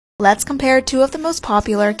let's compare two of the most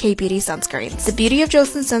popular K-beauty sunscreens. The Beauty of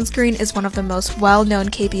Joseon sunscreen is one of the most well-known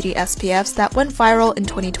K-beauty SPFs that went viral in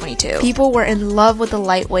 2022. People were in love with the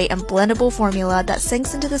lightweight and blendable formula that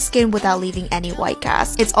sinks into the skin without leaving any white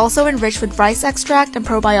cast. It's also enriched with rice extract and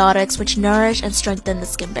probiotics which nourish and strengthen the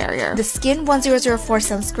skin barrier. The Skin1004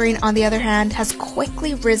 sunscreen, on the other hand, has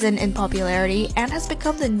quickly risen in popularity and has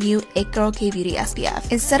become the new it girl K-beauty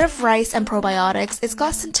SPF. Instead of rice and probiotics, it's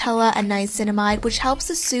got Centella and niacinamide, which helps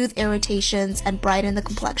to soothe irritations and brighten the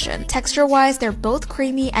complexion. Texture-wise, they're both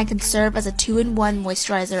creamy and can serve as a 2-in-1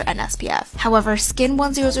 moisturizer and SPF. However,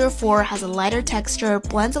 Skin1004 has a lighter texture,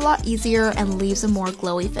 blends a lot easier, and leaves a more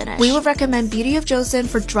glowy finish. We would recommend Beauty of Joseon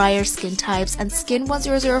for drier skin types, and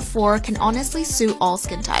Skin1004 can honestly suit all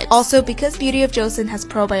skin types. Also, because Beauty of Joseon has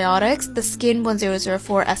probiotics, the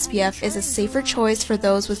Skin1004 SPF is a safer choice for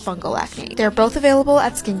those with fungal acne. They're both available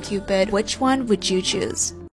at SkinCupid. Which one would you choose?